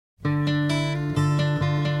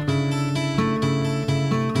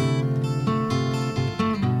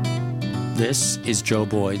This is Joe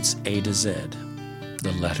Boyd's A to Z,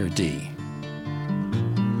 the letter D.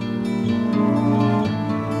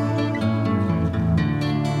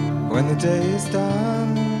 When the day is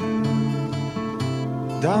done,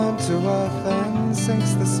 down to earth then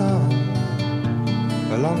sinks the sun,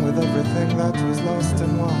 along with everything that was lost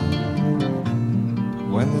and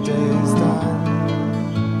won. When the day is done,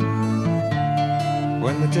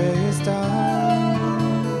 when the day is done,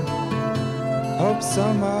 hope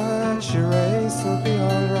so much your race will be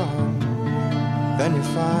all wrong. Then you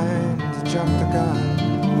find you jumped the gun,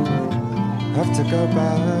 have to go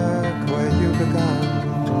back where you began.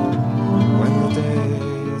 When the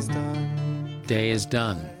day is done. Day is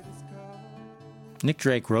done. Nick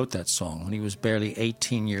Drake wrote that song when he was barely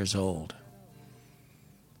 18 years old.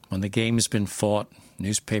 When the game has been fought,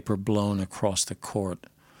 newspaper blown across the court,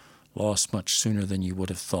 lost much sooner than you would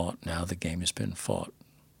have thought, now the game has been fought.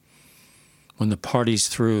 When the party's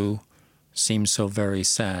through, seems so very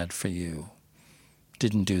sad for you.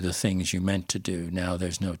 Didn't do the things you meant to do, now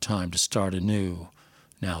there's no time to start anew,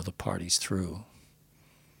 now the party's through.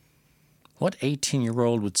 What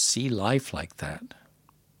 18-year-old would see life like that?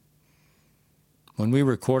 When we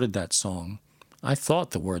recorded that song, I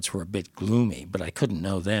thought the words were a bit gloomy, but I couldn't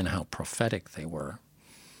know then how prophetic they were.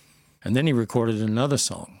 And then he recorded another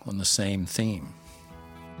song on the same theme.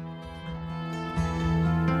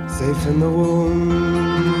 Safe in the womb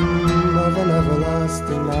of an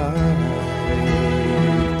everlasting night,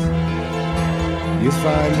 you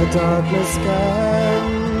find the darkness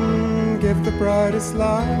can give the brightest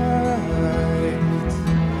light.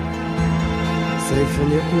 Safe in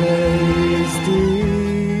your place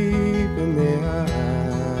deep in the earth,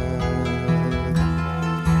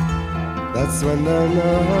 that's when they'll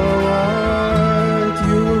know what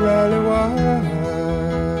you really want.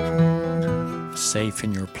 Safe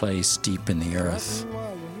in your place deep in the earth,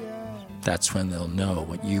 that's when they'll know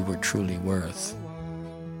what you were truly worth.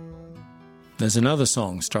 There's another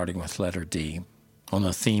song starting with letter D, on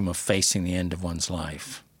the theme of facing the end of one's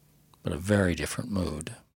life, but a very different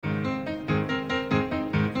mood.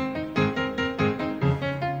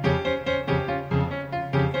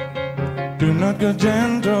 Do not go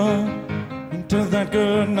gentle into that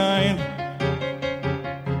good night.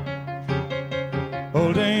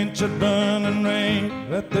 Old ancient burning rain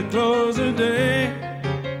at the close of day.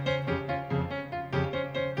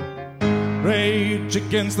 Rage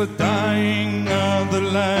against the dying of the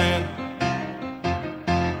land.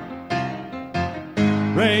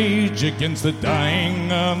 Rage against the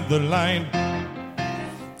dying of the line.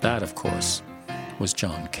 That, of course, was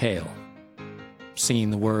John Cale,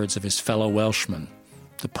 singing the words of his fellow Welshman,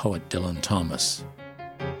 the poet Dylan Thomas.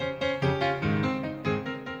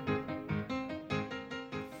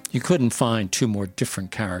 You couldn't find two more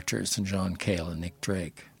different characters than John Cale and Nick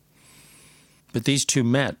Drake. But these two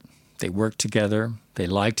met, they worked together, they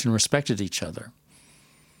liked and respected each other.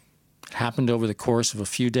 It happened over the course of a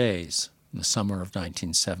few days in the summer of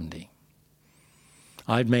 1970.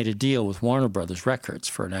 I'd made a deal with Warner Brothers Records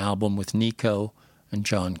for an album with Nico and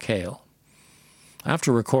John Cale.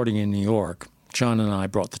 After recording in New York, John and I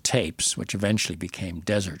brought the tapes, which eventually became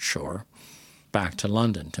Desert Shore, back to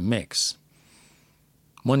London to mix.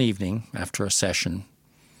 One evening, after a session,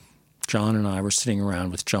 John and I were sitting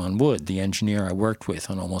around with John Wood, the engineer I worked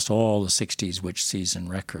with on almost all the 60s Witch Season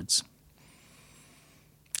records.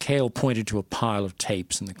 Cale pointed to a pile of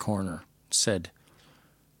tapes in the corner and said,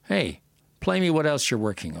 "Hey, play me what else you're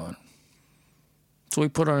working on." So we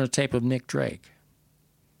put on a tape of Nick Drake.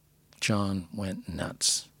 John went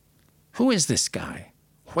nuts. Who is this guy?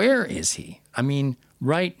 Where is he? I mean,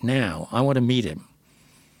 right now, I want to meet him.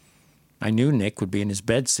 I knew Nick would be in his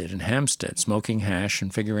bedsit in Hampstead, smoking hash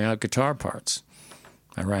and figuring out guitar parts.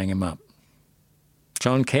 I rang him up.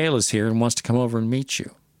 "John Cale is here and wants to come over and meet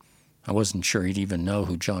you." I wasn't sure he'd even know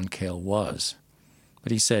who John Cale was.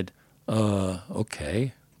 But he said,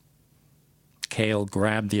 okay. Cale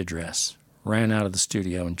grabbed the address, ran out of the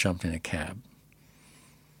studio and jumped in a cab.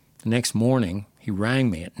 The next morning, he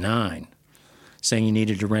rang me at 9, saying he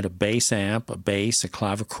needed to rent a bass amp, a bass, a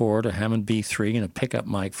clavichord, a Hammond B3, and a pickup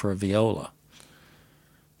mic for a viola.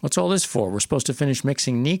 "What's all this for? We're supposed to finish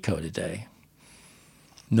mixing Nico today."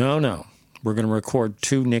 No, we're going to record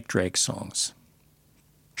 2 Nick Drake songs.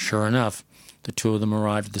 Sure enough, the 2 of them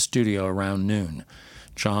arrived at the studio around noon,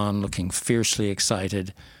 John looking fiercely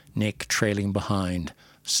excited, Nick trailing behind,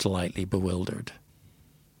 slightly bewildered.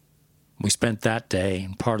 We spent that day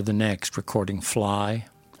and part of the next recording Fly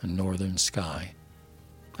and Northern Sky.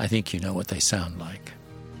 I think you know what they sound like.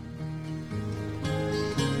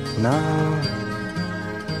 Now,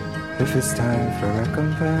 if it's time for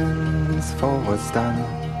recompense for what's done,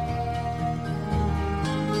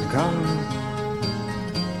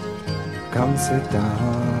 Come sit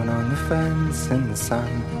down on the fence in the sun.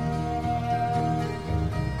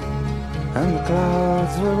 And the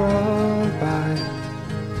clouds will roll by,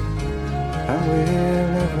 and we'll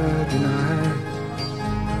never deny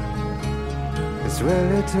it's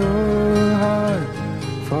really too hard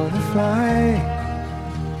for the fly.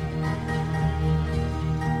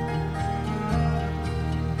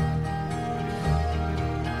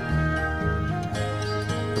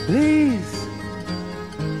 Please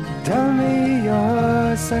tell me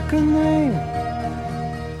your second name.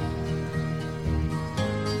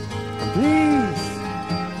 Please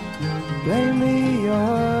play me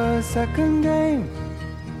your second game.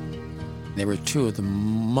 They were two of the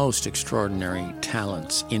most extraordinary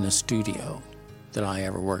talents in a studio that I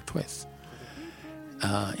ever worked with,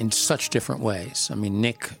 in such different ways. I mean,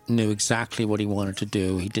 Nick knew exactly what he wanted to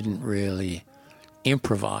do. He didn't really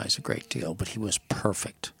improvise a great deal, but he was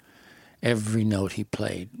perfect. Every note he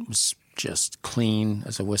played was just clean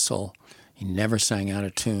as a whistle. He never sang out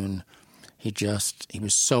of tune. He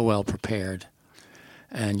was so well prepared.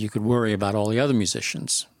 And you could worry about all the other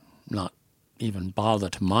musicians, not even bother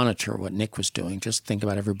to monitor what Nick was doing. Just think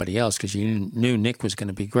about everybody else, because you knew Nick was going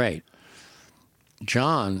to be great.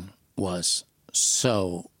 John was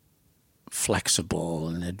so flexible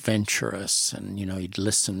and adventurous, and, he'd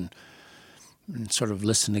listen and sort of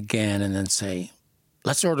listen again and then say,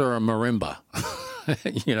 let's order a marimba,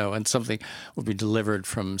 and something would be delivered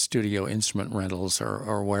from Studio Instrument Rentals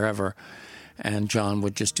or wherever, and John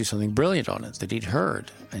would just do something brilliant on it that he'd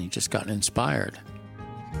heard, and he'd just gotten inspired.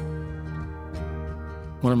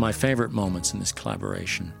 One of my favorite moments in this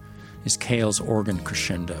collaboration is Cale's organ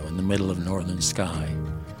crescendo in the middle of Northern Sky,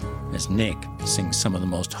 as Nick sings some of the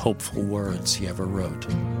most hopeful words he ever wrote.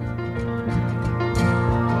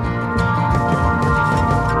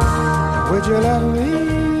 Would you love me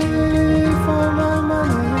for my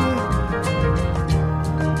money?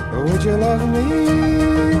 Or would you love me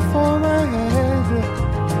for my head?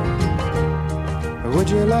 Or would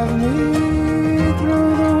you love me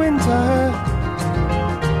through the winter?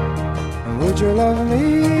 And would you love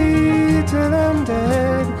me till I'm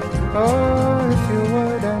dead? Oh, if you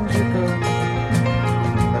would and you could,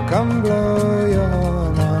 I'll come blow your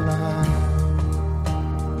horn on high.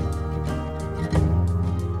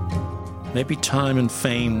 Maybe time and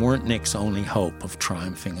fame weren't Nick's only hope of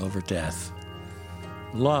triumphing over death.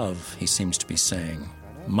 Love, he seems to be saying,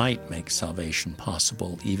 might make salvation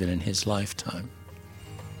possible even in his lifetime.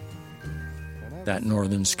 That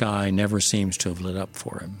Northern Sky never seems to have lit up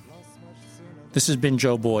for him. This has been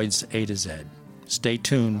Joe Boyd's A to Z. Stay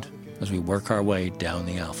tuned as we work our way down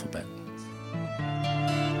the alphabet.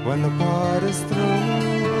 When the part is through,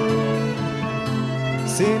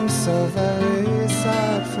 seems so very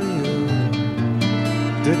sad for you.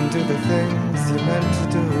 Didn't do the things you meant to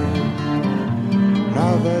do.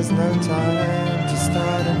 Now there's no time to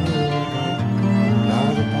start anew.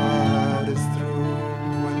 Now the part is through.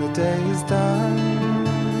 When the day is done,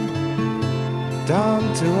 down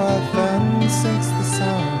to earth then sinks the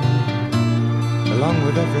sun, along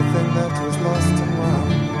with everything that was lost and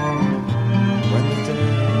won.